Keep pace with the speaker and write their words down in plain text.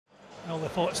All the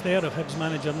thoughts there of Hibs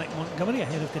manager Nick Montgomery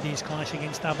ahead of today's clash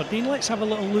against Aberdeen. Let's have a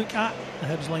little look at the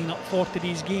Hibs lineup for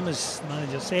today's game. As the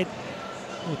manager said,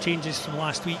 no changes from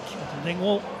last week up in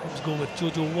Dingwall. Hibs go with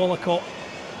Jojo Wallacott,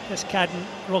 Chris Cadden,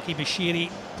 Rocky Bashiri,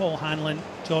 Paul Hanlon,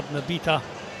 Jordan Abita,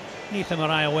 Nathan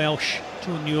Mariah Welsh,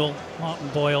 Joe Newell, Martin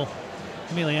Boyle,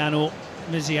 Emiliano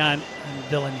Mizian and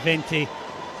Dylan Vente.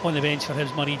 On the bench for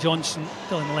Hibs, Murray Johnson,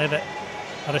 Dylan Levitt.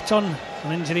 A return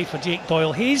from injury for Jake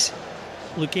Doyle-Hayes,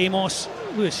 Luke Amos,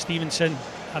 Lewis Stevenson,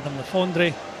 Adam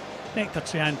Lafondre, Nectar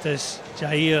Triantis,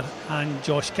 Jair and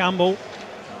Josh Campbell.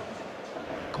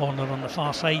 Corner on the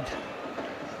far side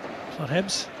for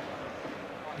Hibs,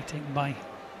 be taken by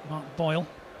Mark Boyle.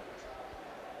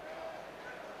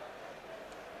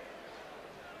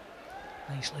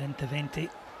 Nicely into Vente.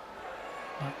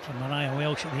 Back from Mariah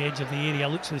Welsh at the edge of the area,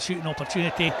 looks for the shooting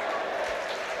opportunity.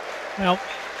 Well,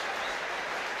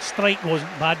 strike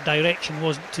wasn't bad, direction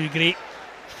wasn't too great.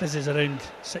 Fizzes around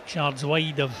 6 yards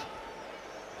wide of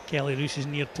Kelly Roos's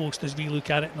near post as we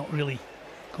look at it, not really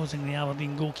causing the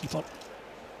Aberdeen goalkeeper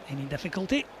any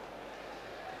difficulty.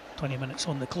 20 minutes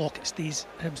on the clock, it stays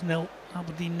Hibs 0,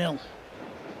 Aberdeen 0.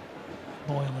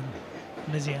 Boyle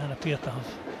and Mizian appear to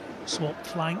have swapped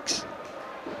flanks.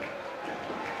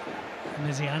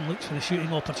 Mizian looks for the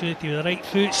shooting opportunity with the right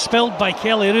foot, spilled by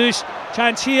Kelly Roos.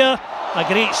 Chance here, a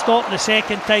great stop the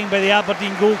second time by the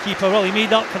Aberdeen goalkeeper. Well, he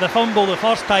made up for the fumble the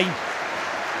first time.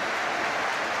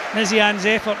 Mizian's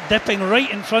effort dipping right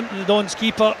in front of the Dons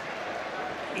keeper.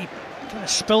 He kind of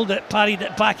spilled it, parried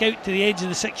it back out to the edge of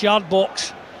the 6 yard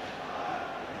box.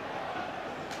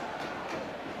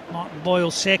 Martin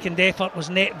Boyle's second effort was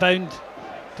net bound,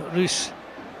 but Roos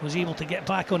was able to get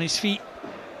back on his feet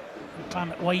and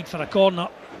palm it wide for a corner.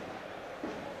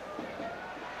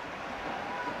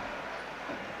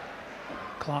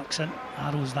 Clarkson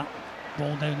arrows that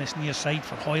ball down this near side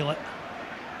for Hoylett.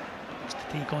 Looks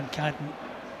to take on Cadden.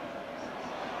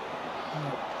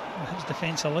 His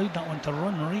defence allowed that one to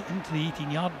run right into the 18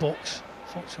 yard box.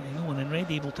 Fortunately no one in red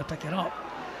able to pick it up.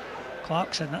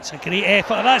 Clarkson, that's a great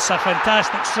effort. That's a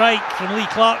fantastic strike from Lee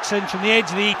Clarkson from the edge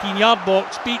of the 18 yard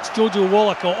box. Beats Jojo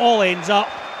Wallacott, all ends up.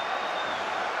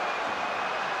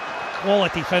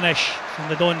 Quality finish from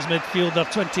the Dons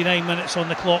midfielder. 29 minutes on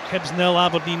the clock. Hibs 0,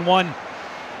 Aberdeen 1.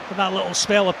 But that little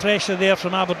spell of pressure there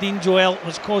from Aberdeen, Joel,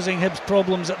 was causing Hibs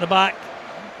problems at the back.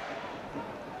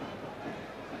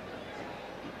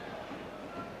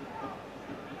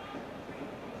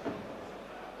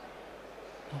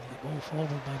 Lovely ball forward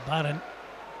by Barron.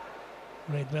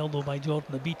 Read well though by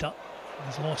Jordan Abita.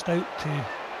 He's lost out to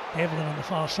Devlin on the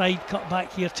far side. Cut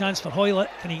back here, chance for Hoylett.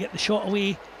 Can he get the shot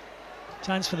away?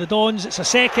 Chance for the Dons, it's a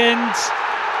second.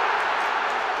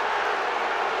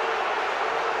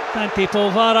 Dante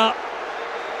Polvara.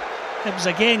 Hibs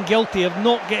again guilty of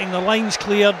not getting the lines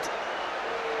cleared.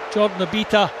 Jordan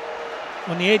Abita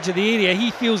on the edge of the area.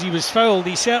 He feels he was fouled.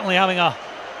 He's certainly having a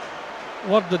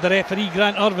word with the referee,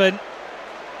 Grant Irvin.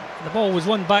 The ball was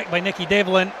won back by Nicky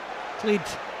Devlin. Played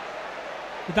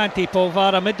to Dante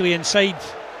Polvara midway inside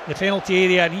the penalty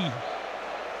area, and he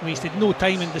wasted no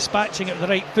time in dispatching it with the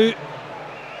right foot.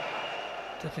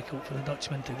 Difficult for the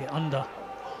Dutchman to get under.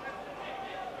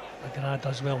 McGrath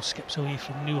does well, skips away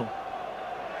from Newell.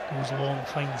 Goes long,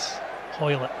 finds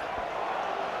Hoylett.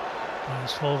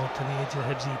 Goes forward to the edge of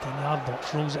the Hibs 18 yard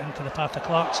box, rolls it into the path of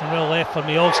Clarkson, well left for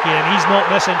Miovski, and he's not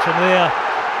missing from there.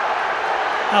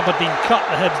 Aberdeen cut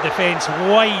the Hibs defence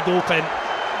wide open.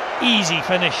 Easy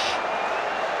finish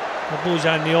for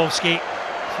Bojan Miovski.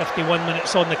 51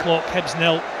 minutes on the clock, Hibs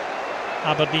 0,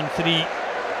 Aberdeen 3.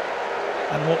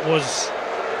 And what was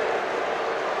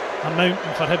a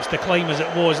mountain for Hibs to climb as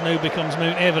it was now becomes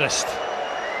Mount Everest.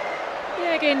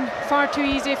 Yeah, again, far too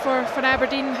easy for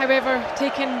Aberdeen. However,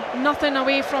 taking nothing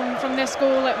away from this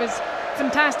goal. It was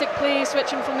fantastic play,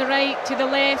 switching from the right to the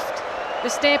left. The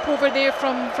step over there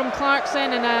from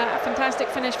Clarkson, and a fantastic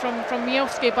finish from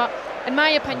Miovski. But in my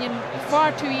opinion,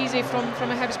 far too easy from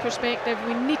a Hibs perspective.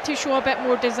 We need to show a bit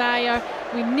more desire.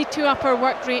 We need to up our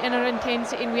work rate and our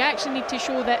intensity, and we actually need to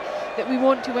show that we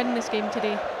want to win this game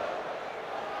today.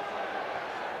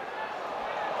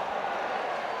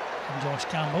 And Josh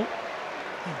Campbell,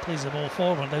 he plays the ball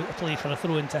forward, out to play for a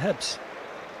throw into Hibs.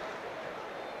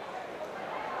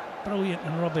 Brilliant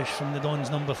and rubbish from the Dons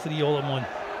number 3 all in one.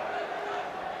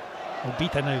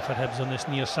 Obita now for Hibs on this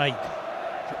near side.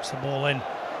 Drips the ball in.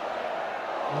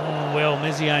 Oh well,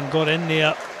 Mizian got in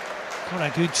there.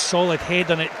 Got a good solid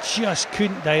head on it. Just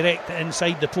couldn't direct it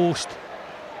inside the post.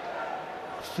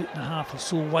 A foot and a half or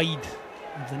so wide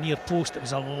of the near post. It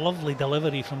was a lovely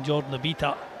delivery from Jordan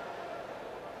Obita.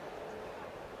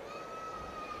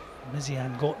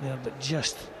 Mizian got there but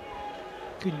just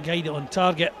couldn't guide it on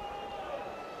target.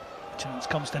 Chance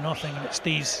comes to nothing and it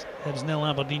stays Hibs 0,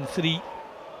 Aberdeen 3.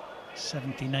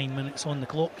 79 minutes on the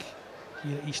clock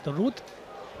here at Easter Road.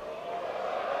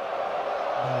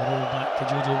 Ball roll back to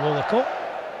Jojo Wallacott.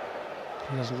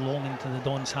 Here's long into the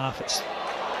Dons half. It's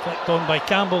flicked on by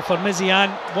Campbell for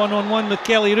Mizian. 1-on-1 with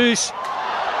Kelly Roos.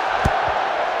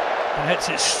 And hits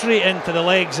it straight into the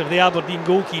legs of the Aberdeen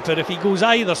goalkeeper. If he goes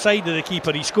either side of the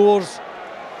keeper, he scores.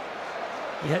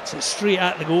 He hits it straight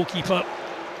at the goalkeeper.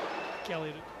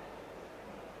 Kelly Roos.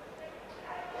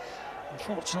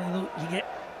 Unfortunately, though, you get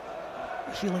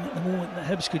the feeling at the moment that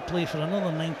Hibs could play for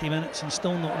another 90 minutes and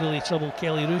still not really trouble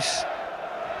Kelly Roos.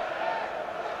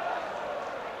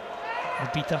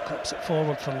 Beta clips it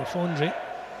forward for Lafondre,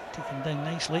 taken down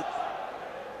nicely.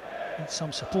 Needs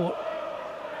some support.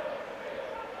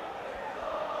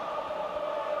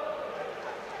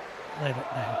 Levitt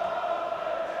now.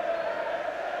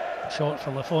 Shot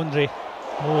for Lafondre.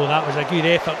 Oh, that was a good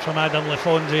effort from Adam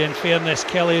Lafondre. In fairness,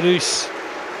 Kelly Roos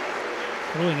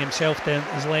throwing himself down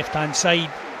his left hand side,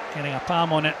 getting a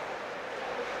palm on it.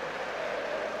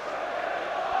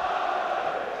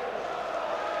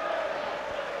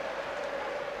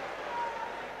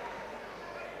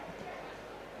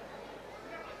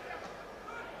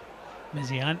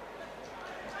 Mizian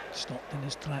stopped in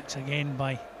his tracks again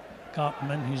by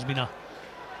Gartman, who's been a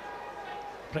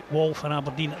brick wall for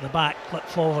Aberdeen at the back. Flip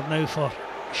forward now for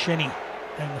Shinnie,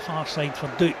 down the far side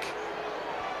for Duke.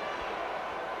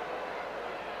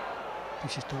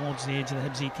 Pushes towards the edge of the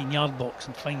Hibs 18-yard box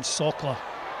and finds Sockler.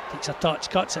 Takes a touch,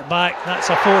 cuts it back. That's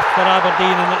a fourth for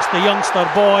Aberdeen, and it's the youngster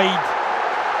Boyd.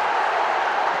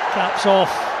 Caps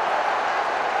off.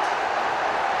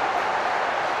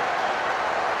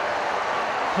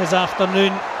 His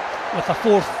afternoon with a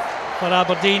fourth for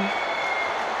Aberdeen.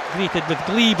 Greeted with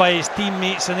glee by his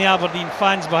teammates and the Aberdeen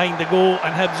fans behind the goal,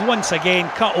 and Hibs once again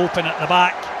cut open at the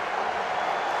back.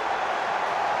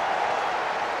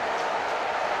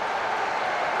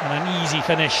 And an easy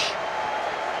finish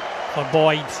for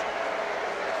Boyd.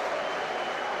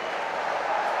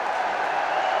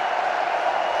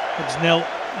 Hibs 0,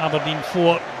 Aberdeen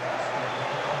 4.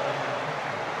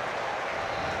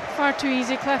 Far too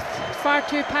easy, Cliff. Far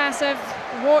too passive.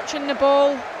 Watching the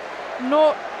ball,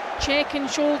 not checking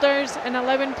shoulders and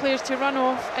allowing players to run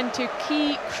off into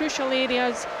key, crucial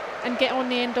areas and get on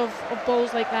the end of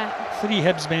balls like that. 3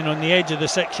 Hibs men on the edge of the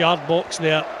 6-yard box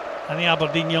there, and the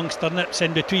Aberdeen youngster nips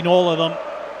in between all of them.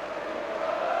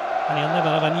 And he'll never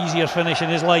have an easier finish in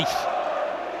his life.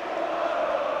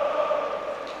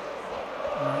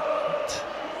 Right.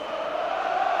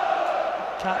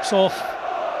 Caps off.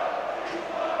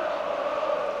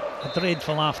 A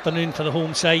dreadful afternoon for the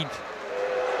home side.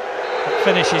 It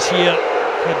finishes here.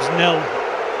 Hibs 0,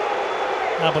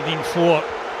 Aberdeen 4.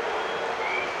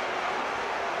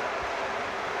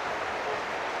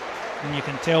 And you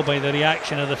can tell by the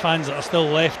reaction of the fans that are still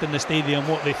left in the stadium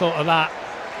what they thought of that.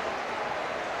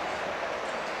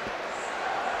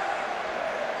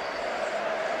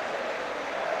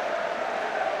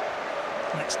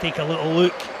 Let's take a little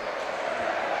look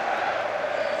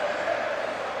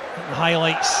at the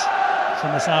highlights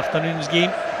from this afternoon's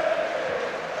game.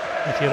 If you're